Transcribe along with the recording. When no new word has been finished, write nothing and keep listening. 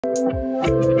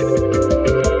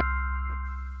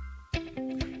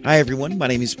Hi everyone, my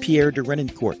name is Pierre de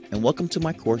Renoncourt, and welcome to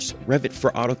my course, Revit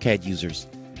for AutoCAD Users.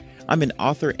 I'm an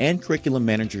author and curriculum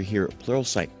manager here at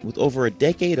Pluralsight with over a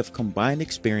decade of combined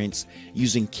experience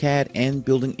using CAD and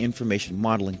building information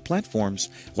modeling platforms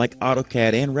like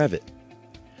AutoCAD and Revit.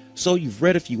 So you've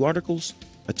read a few articles,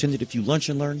 attended a few lunch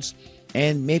and learns,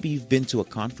 and maybe you've been to a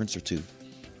conference or two.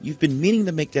 You've been meaning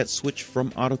to make that switch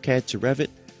from AutoCAD to Revit,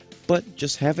 but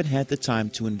just haven't had the time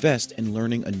to invest in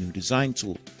learning a new design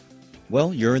tool.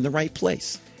 Well, you're in the right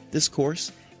place. This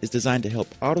course is designed to help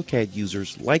AutoCAD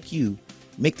users like you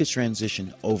make the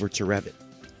transition over to Revit.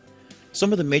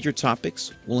 Some of the major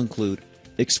topics will include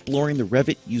exploring the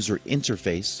Revit user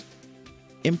interface,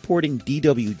 importing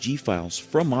DWG files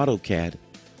from AutoCAD,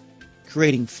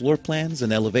 creating floor plans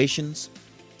and elevations,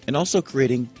 and also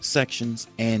creating sections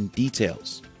and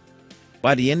details.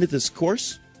 By the end of this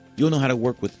course, you'll know how to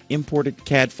work with imported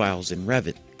CAD files in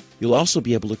Revit. You'll also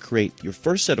be able to create your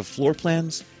first set of floor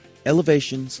plans,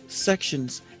 elevations,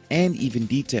 sections, and even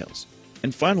details.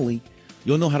 And finally,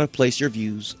 you'll know how to place your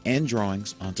views and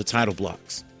drawings onto title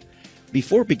blocks.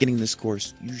 Before beginning this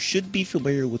course, you should be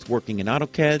familiar with working in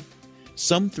AutoCAD.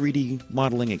 Some 3D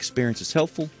modeling experience is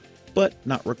helpful, but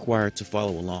not required to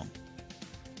follow along.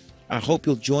 I hope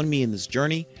you'll join me in this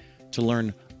journey to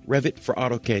learn Revit for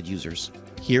AutoCAD users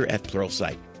here at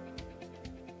Pluralsight.